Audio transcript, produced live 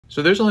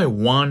So there's only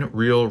one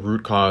real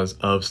root cause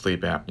of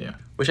sleep apnea,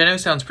 which I know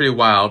sounds pretty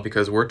wild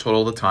because we're told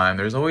all the time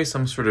there's always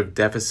some sort of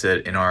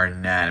deficit in our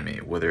anatomy,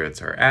 whether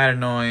it's our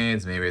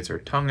adenoids, maybe it's our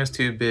tongue is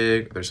too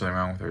big, there's something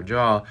wrong with our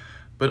jaw,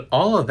 but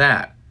all of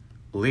that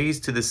leads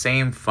to the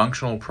same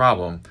functional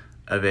problem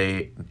of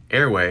a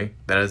airway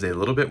that is a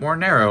little bit more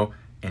narrow,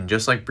 and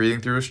just like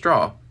breathing through a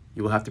straw,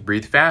 you will have to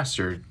breathe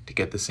faster to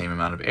get the same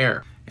amount of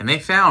air. And they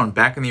found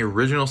back in the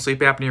original sleep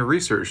apnea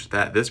research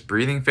that this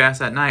breathing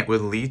fast at night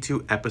would lead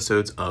to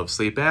episodes of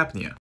sleep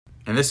apnea.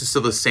 And this is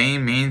still the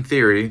same main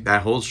theory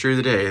that holds true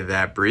today,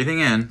 that breathing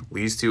in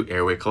leads to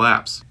airway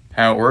collapse.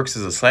 How it works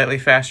is a slightly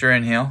faster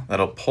inhale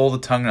that'll pull the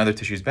tongue and other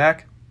tissues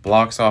back,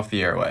 blocks off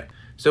the airway.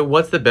 So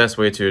what's the best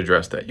way to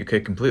address that? You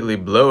could completely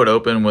blow it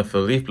open with the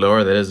leaf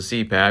blower that is a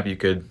CPAP. You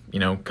could,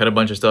 cut a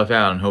bunch of stuff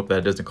out and hope that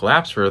it doesn't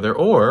collapse further,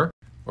 or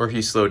if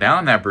you slow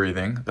down that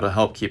breathing, that'll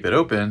help keep it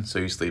open so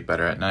you sleep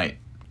better at night.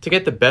 To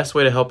get the best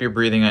way to help your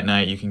breathing at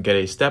night, you can get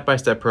a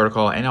step-by-step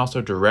protocol and also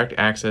direct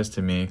access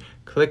to me.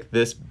 Click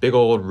this big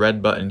old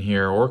red button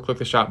here, or click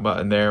the shop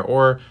button there,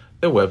 or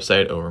the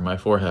website over my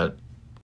forehead.